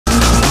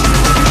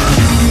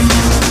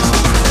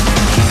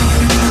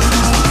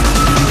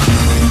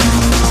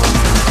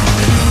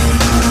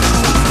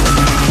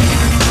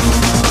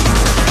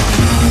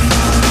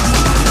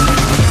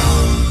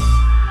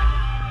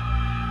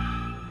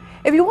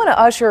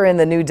usher in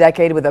the new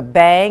decade with a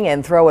bang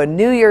and throw a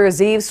New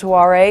Year's Eve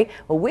soiree?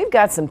 Well, we've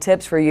got some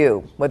tips for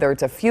you. Whether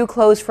it's a few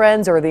close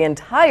friends or the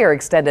entire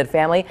extended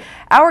family,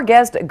 our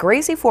guest,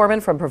 Gracie Foreman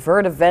from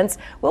Preferred Events,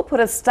 will put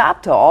a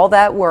stop to all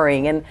that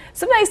worrying. And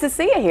so nice to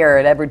see you here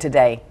at Ebru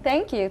today.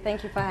 Thank you.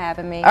 Thank you for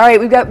having me. All right,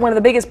 we've got one of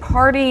the biggest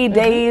party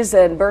days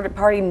and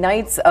party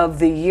nights of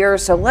the year.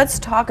 So let's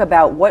talk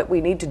about what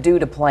we need to do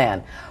to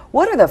plan.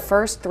 What are the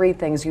first 3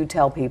 things you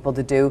tell people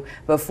to do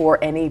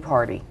before any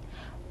party?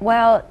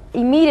 Well,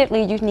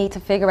 immediately you need to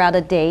figure out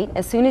a date.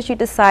 As soon as you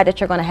decide that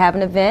you're going to have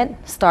an event,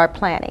 start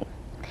planning.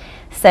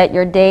 Set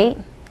your date,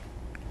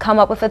 come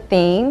up with a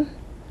theme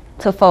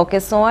to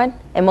focus on,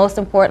 and most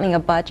importantly, a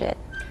budget.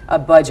 A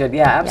budget,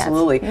 yeah,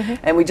 absolutely. Yes.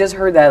 And we just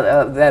heard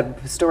that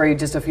that story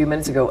just a few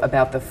minutes ago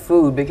about the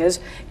food, because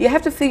you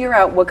have to figure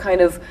out what kind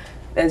of,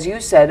 as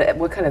you said,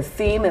 what kind of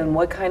theme and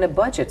what kind of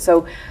budget.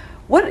 So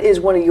what is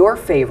one of your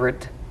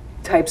favorite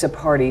types of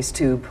parties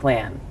to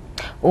plan?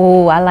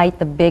 Oh, I like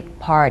the big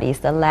parties,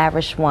 the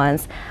lavish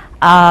ones.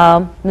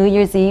 New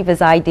Year's Eve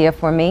is ideal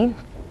for me.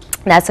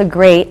 That's a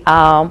great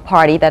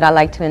party that I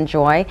like to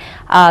enjoy.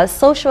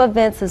 Social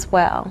events as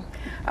well.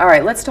 All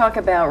right, let's talk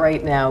about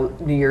right now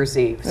New Year's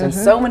Eve.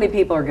 Since so many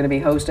people are going to be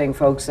hosting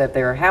folks at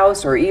their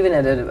house or even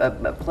at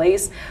a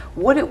place,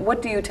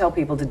 what do you tell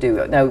people to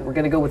do? Now, we're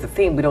going to go with a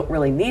theme. We don't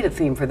really need a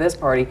theme for this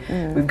party.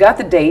 We've got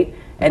the date,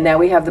 and now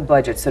we have the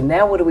budget. So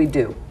now what do we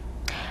do?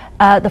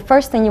 The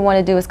first thing you want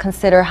to do is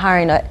consider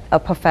hiring a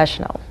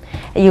professional.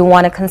 You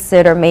want to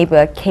consider maybe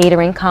a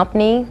catering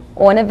company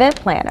or an event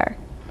planner.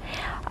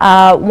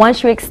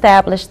 Once you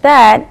establish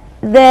that,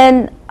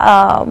 then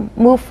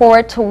move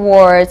forward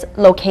towards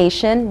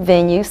location.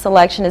 Venue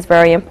selection is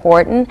very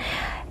important.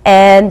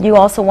 And you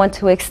also want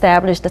to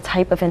establish the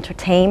type of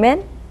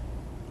entertainment,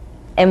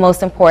 and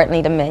most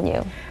importantly, the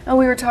menu. And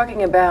we were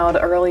talking about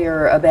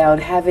earlier about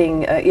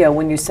having, you know,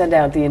 when you send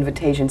out the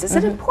invitations, is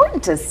it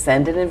important to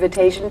send an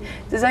invitation?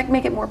 Does that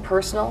make it more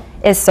personal?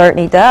 It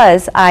certainly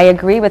does. I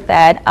agree with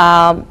that.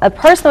 A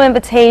personal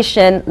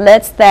invitation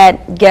lets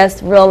that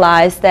guest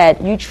realize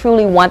that you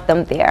truly want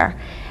them there,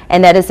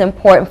 and that it's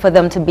important for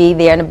them to be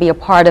there and to be a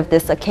part of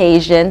this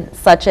occasion,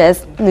 such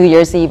as New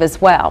Year's Eve as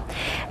well,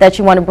 that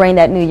you want to bring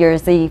that New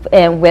Year's Eve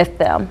in with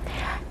them.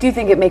 Do you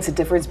think it makes a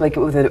difference, like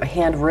with a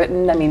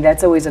handwritten? I mean,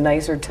 that's always a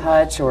nicer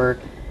touch, or?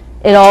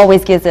 It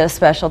always gives it a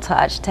special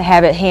touch to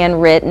have it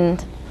handwritten.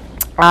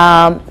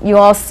 You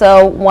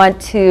also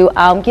want to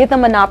give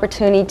them an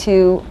opportunity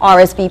to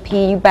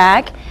RSVP you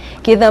back,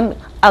 give them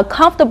a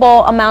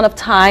comfortable amount of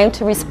time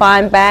to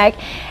respond back,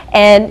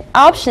 and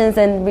options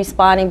in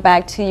responding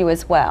back to you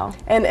as well.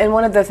 And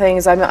one of the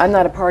things, I'm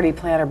not a party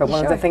planner, but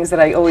one of the things that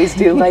I always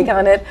do like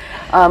on it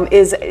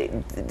is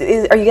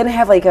are you going to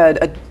have like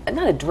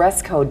not a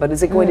dress code, but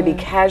is it going to be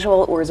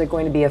casual, or is it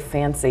going to be a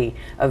fancy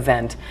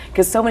event?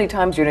 Because so many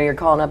times, you know, you're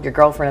calling up your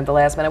girlfriend at the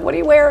last minute, what are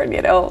you wearing,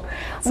 you know?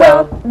 So,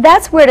 well,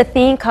 that's where the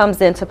theme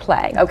comes into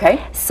play.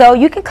 Okay. So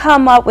you can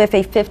come up with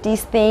a 50s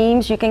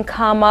themes, you can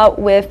come up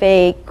with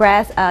a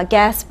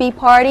Gatsby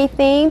party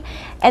theme,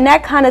 and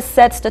that kind of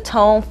sets the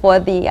tone for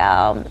the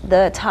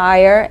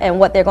attire and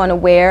what they're going to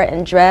wear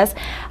and dress.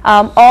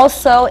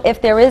 Also,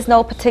 if there is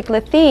no particular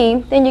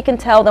theme, then you can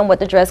tell them what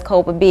the dress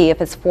code would be,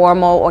 if it's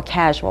formal or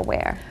casual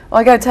wear. Well,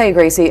 I got to tell you,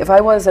 Gracie, if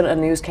I wasn't a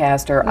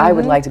newscaster, I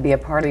would like to be a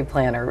party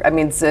planner. I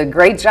mean, it's a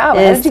great job.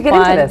 How did you get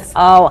into this?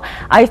 Oh,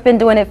 I've been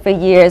doing it for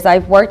years.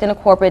 I've worked in the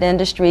corporate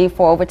industry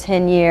for over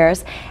 10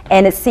 years,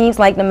 and it seems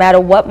like no matter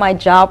what my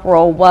job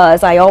role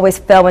was, I always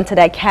fell into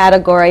that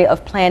category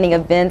of planning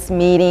events,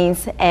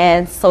 meetings,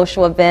 and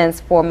social events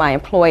for my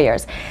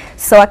employers.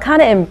 So I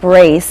kind of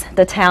embrace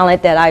the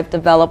talent that I've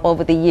developed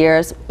over the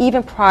years.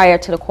 Even prior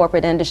to the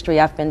corporate industry,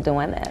 I've been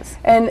doing this.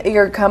 And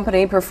your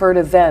company, Preferred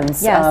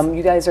Events, yes.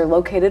 You guys are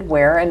located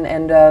where,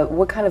 and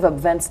what kind of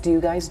events do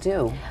you guys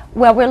do?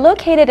 Well, we're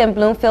located in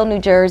Bloomfield, New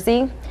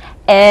Jersey,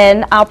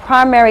 and our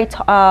primary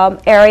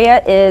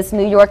area is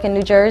New York and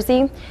New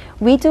Jersey.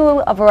 We do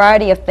a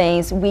variety of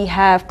things. We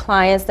have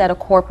clients that are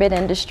corporate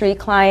industry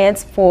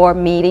clients for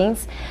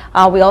meetings.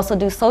 We also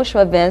do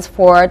social events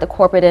for the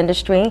corporate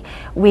industry.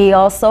 We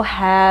also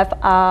have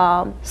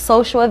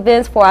social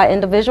events for our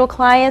individual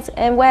clients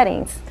and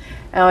weddings.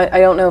 Now, I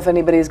don't know if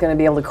anybody's going to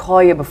be able to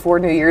call you before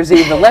New Year's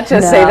Eve, but let's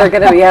just say they're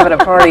going to be having a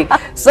party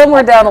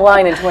somewhere down the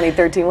line in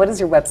 2013. What is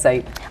your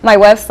website? My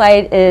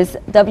website is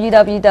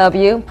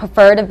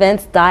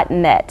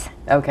www.preferredevents.net.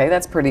 Okay,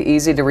 that's pretty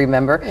easy to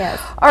remember.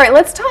 Yes. All right,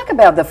 let's talk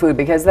about the food,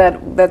 because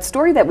that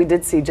story that we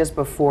did see just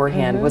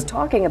beforehand was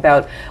talking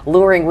about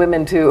luring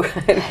women to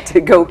to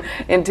go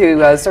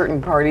into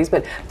certain parties.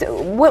 But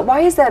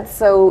why is that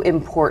so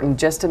important,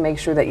 just to make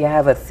sure that you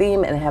have a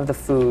theme and have the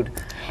food?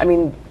 I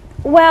mean,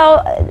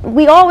 well,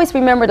 we always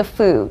remember the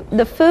food.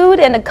 The food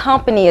and the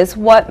company is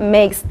what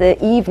makes the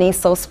evening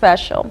so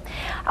special.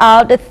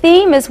 The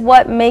theme is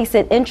what makes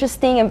it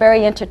interesting and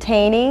very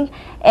entertaining,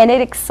 and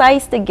it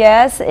excites the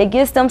guests. It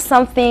gives them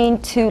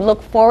something to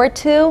look forward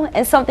to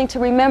and something to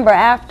remember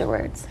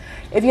afterwards.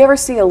 If you ever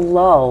see a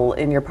lull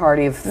in your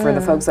party for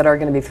the folks that are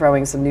going to be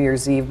throwing some New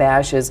Year's Eve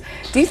bashes,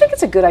 do you think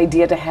it's a good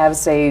idea to have,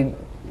 say,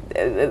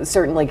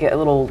 certain like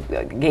little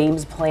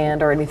games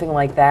planned or anything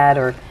like that,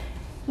 or?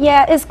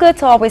 Yeah, it's good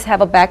to always have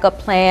a backup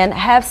plan,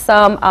 have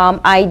some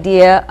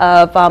idea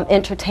of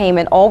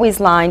entertainment always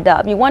lined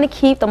up. You want to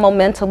keep the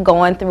momentum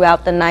going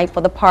throughout the night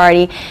for the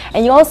party,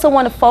 and you also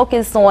want to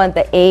focus on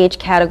the age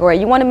category.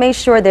 You want to make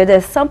sure that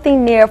there's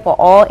something there for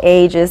all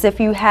ages if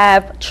you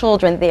have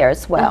children there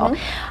as well.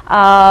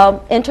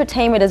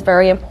 Entertainment is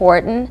very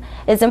important.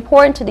 It's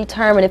important to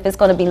determine if it's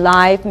going to be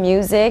live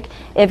music,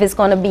 if it's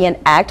going to be an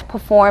act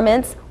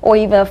performance, or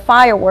even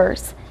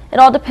fireworks. It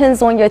all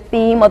depends on your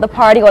theme of the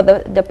party or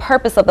the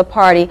purpose of the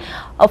party.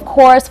 Of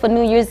course, for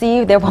New Year's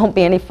Eve, there won't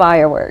be any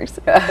fireworks.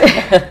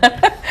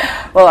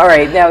 Well, all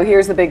right. Now,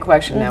 here's the big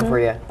question now for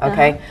you,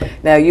 okay?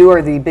 Now, you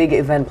are the big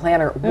event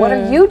planner. What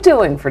are you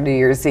doing for New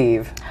Year's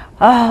Eve?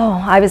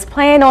 Oh, I was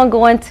planning on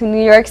going to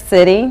New York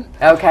City.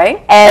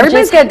 Okay. And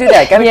everybody's got to do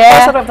that. Got to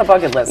cross it off the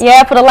bucket list.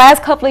 Yeah, for the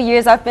last couple of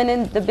years, I've been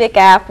in the Big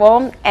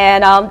Apple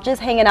and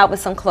just hanging out with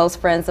some close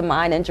friends of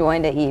mine,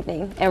 enjoying the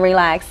evening and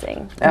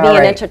relaxing, being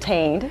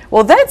entertained.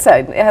 Well, that's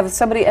it. Have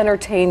somebody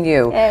entertain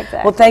you.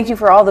 Exactly. Well, thank you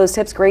for all those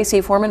tips, Gracie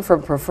Foreman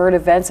from Preferred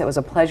Events. It was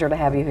a pleasure to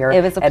have you here.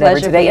 It was a at pleasure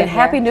Ebru today, being and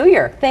Happy here. New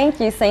Year. Thank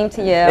you. Same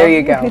to you. There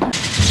you go.